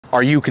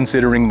Are you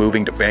considering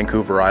moving to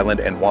Vancouver Island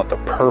and want the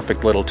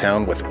perfect little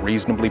town with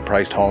reasonably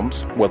priced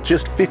homes? Well,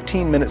 just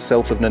 15 minutes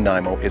south of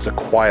Nanaimo is a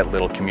quiet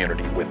little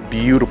community with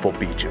beautiful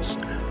beaches,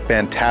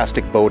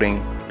 fantastic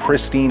boating,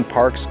 pristine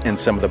parks, and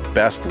some of the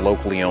best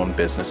locally owned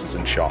businesses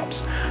and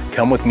shops.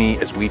 Come with me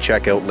as we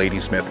check out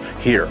Ladysmith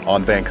here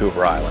on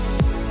Vancouver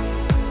Island.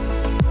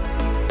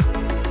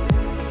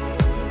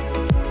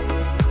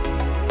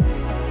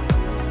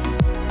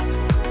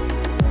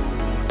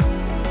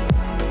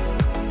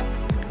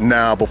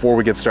 Now, before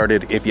we get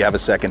started, if you have a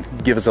second,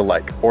 give us a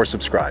like or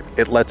subscribe.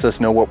 It lets us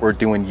know what we're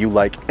doing you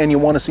like and you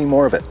want to see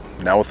more of it.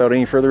 Now, without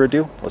any further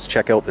ado, let's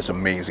check out this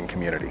amazing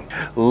community.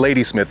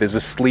 Ladysmith is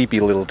a sleepy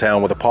little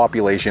town with a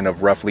population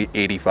of roughly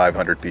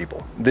 8,500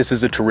 people. This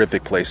is a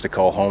terrific place to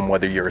call home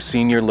whether you're a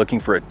senior looking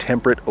for a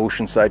temperate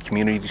oceanside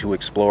community to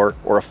explore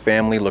or a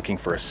family looking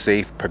for a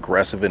safe,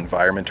 progressive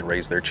environment to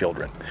raise their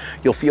children.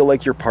 You'll feel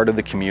like you're part of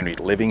the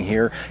community living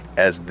here,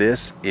 as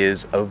this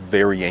is a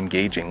very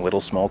engaging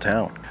little small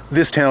town.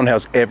 This town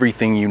has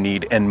everything you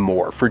need and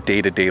more for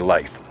day-to-day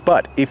life.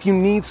 But if you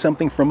need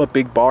something from a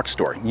big box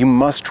store, you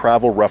must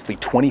travel roughly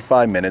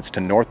 25 minutes to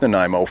North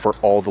Nanaimo for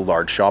all the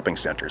large shopping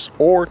centers,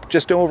 or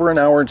just over an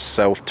hour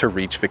south to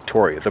reach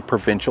Victoria, the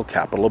provincial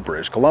capital of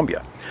British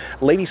Columbia.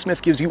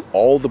 Ladysmith gives you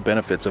all the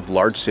benefits of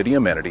large city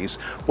amenities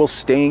while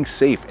staying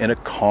safe in a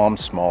calm,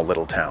 small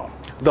little town.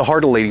 The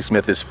heart of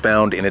Ladysmith is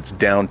found in its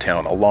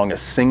downtown along a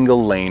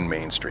single lane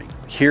main street.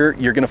 Here,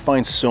 you're going to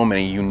find so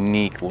many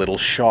unique little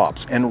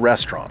shops and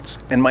restaurants.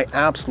 And my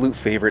absolute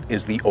favorite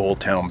is the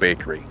Old Town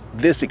Bakery.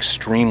 This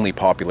extremely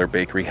popular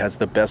bakery has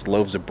the best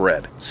loaves of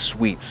bread,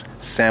 sweets,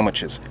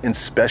 sandwiches, and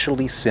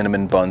specialty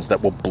cinnamon buns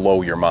that will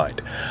blow your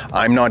mind.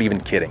 I'm not even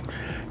kidding.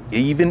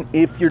 Even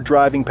if you're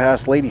driving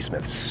past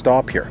Ladysmith,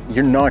 stop here.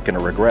 You're not going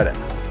to regret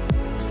it.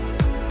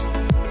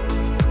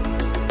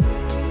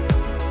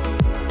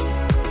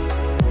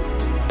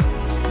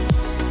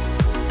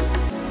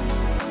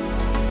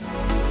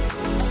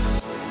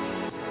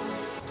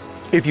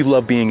 If you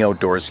love being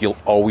outdoors, you'll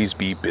always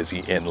be busy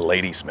in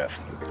Ladysmith.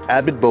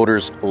 Avid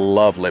boaters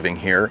love living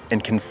here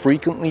and can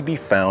frequently be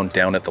found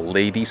down at the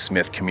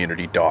Ladysmith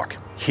Community Dock.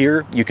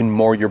 Here, you can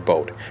moor your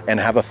boat and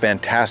have a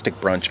fantastic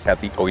brunch at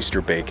the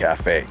Oyster Bay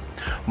Cafe.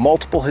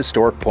 Multiple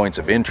historic points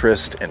of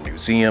interest and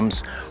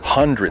museums,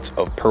 hundreds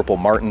of purple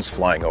martins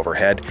flying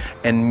overhead,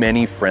 and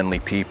many friendly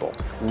people.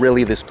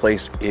 Really, this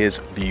place is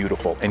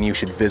beautiful and you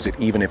should visit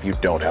even if you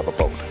don't have a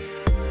boat.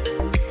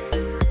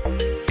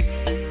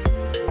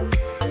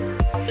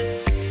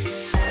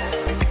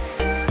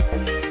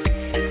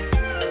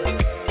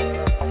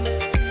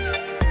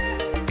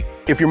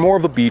 If you're more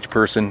of a beach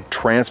person,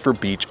 Transfer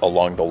Beach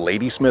along the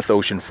Ladysmith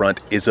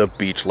oceanfront is a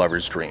beach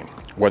lover's dream.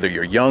 Whether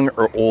you're young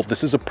or old,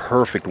 this is a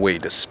perfect way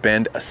to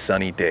spend a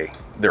sunny day.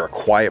 There are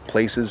quiet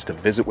places to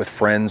visit with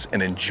friends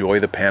and enjoy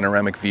the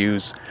panoramic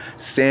views,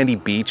 sandy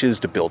beaches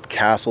to build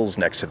castles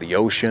next to the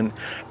ocean,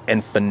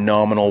 and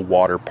phenomenal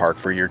water park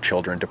for your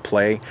children to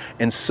play,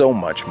 and so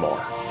much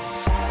more.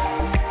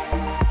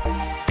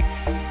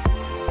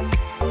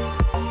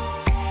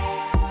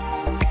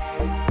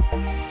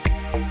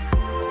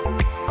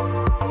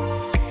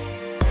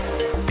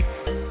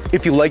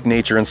 If you like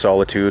nature and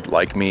solitude,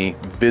 like me,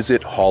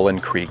 visit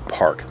Holland Creek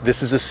Park.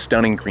 This is a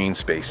stunning green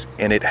space,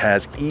 and it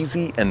has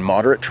easy and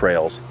moderate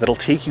trails that'll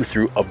take you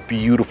through a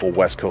beautiful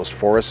West Coast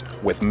forest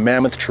with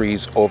mammoth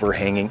trees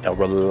overhanging a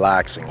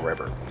relaxing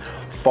river.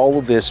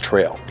 Follow this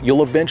trail.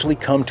 You'll eventually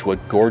come to a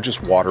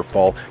gorgeous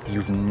waterfall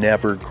you've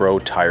never grow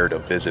tired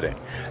of visiting.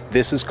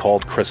 This is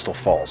called Crystal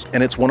Falls,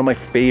 and it's one of my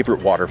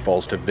favorite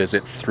waterfalls to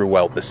visit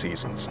throughout the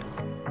seasons.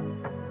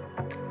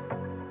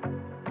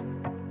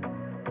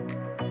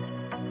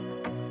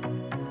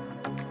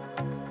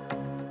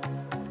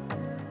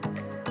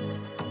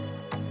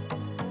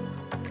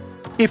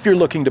 If you're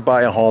looking to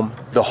buy a home,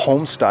 the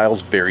home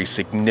styles vary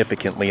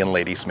significantly in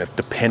Ladysmith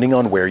depending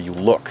on where you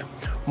look.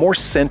 More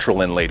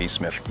central in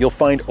Ladysmith, you'll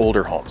find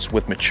older homes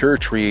with mature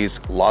trees,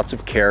 lots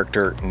of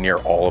character near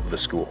all of the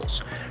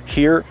schools.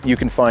 Here, you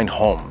can find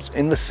homes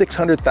in the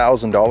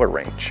 $600,000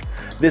 range.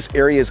 This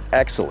area is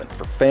excellent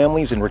for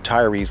families and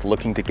retirees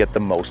looking to get the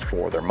most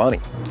for their money.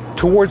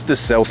 Towards the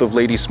south of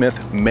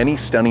Ladysmith, many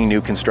stunning new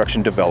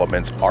construction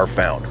developments are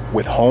found,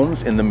 with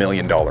homes in the $1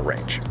 million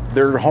range.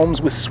 There are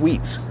homes with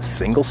suites,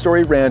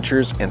 single-story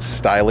ranchers, and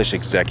stylish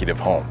executive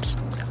homes.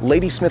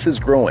 Ladysmith is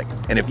growing,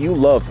 and if you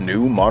love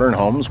new, modern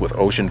homes with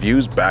ocean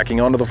views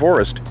backing onto the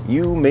forest,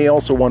 you may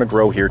also want to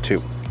grow here too.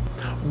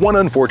 One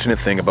unfortunate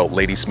thing about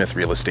Ladysmith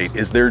real estate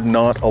is there are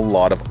not a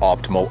lot of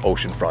optimal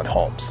oceanfront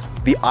homes.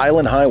 The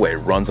Island Highway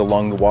runs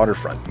along the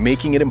waterfront,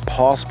 making it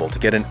impossible to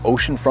get an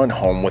oceanfront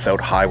home without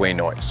highway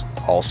noise.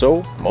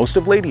 Also, most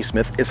of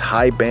Ladysmith is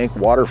high bank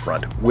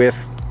waterfront with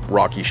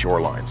rocky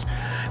shorelines.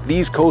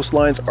 These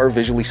coastlines are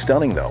visually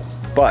stunning though,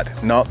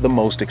 but not the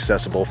most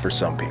accessible for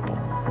some people.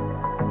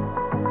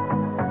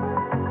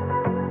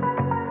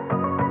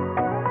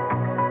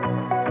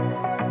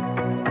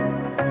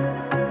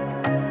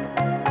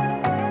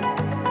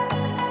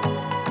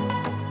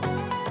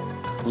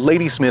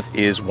 Ladysmith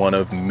is one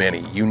of many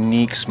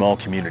unique small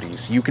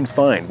communities you can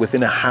find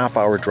within a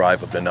half-hour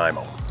drive of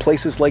Nanaimo.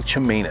 Places like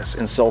Chemainus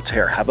and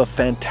Saltaire have a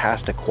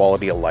fantastic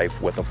quality of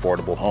life with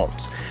affordable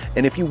homes.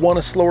 And if you want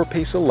a slower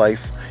pace of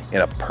life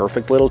in a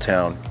perfect little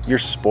town, you're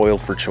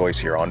spoiled for choice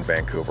here on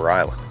Vancouver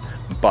Island.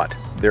 But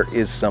there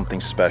is something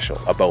special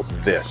about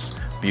this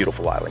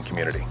beautiful island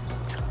community.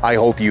 I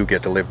hope you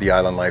get to live the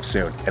island life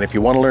soon. And if you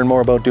want to learn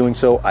more about doing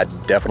so,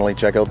 I'd definitely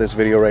check out this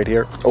video right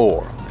here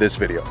or this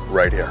video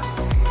right here.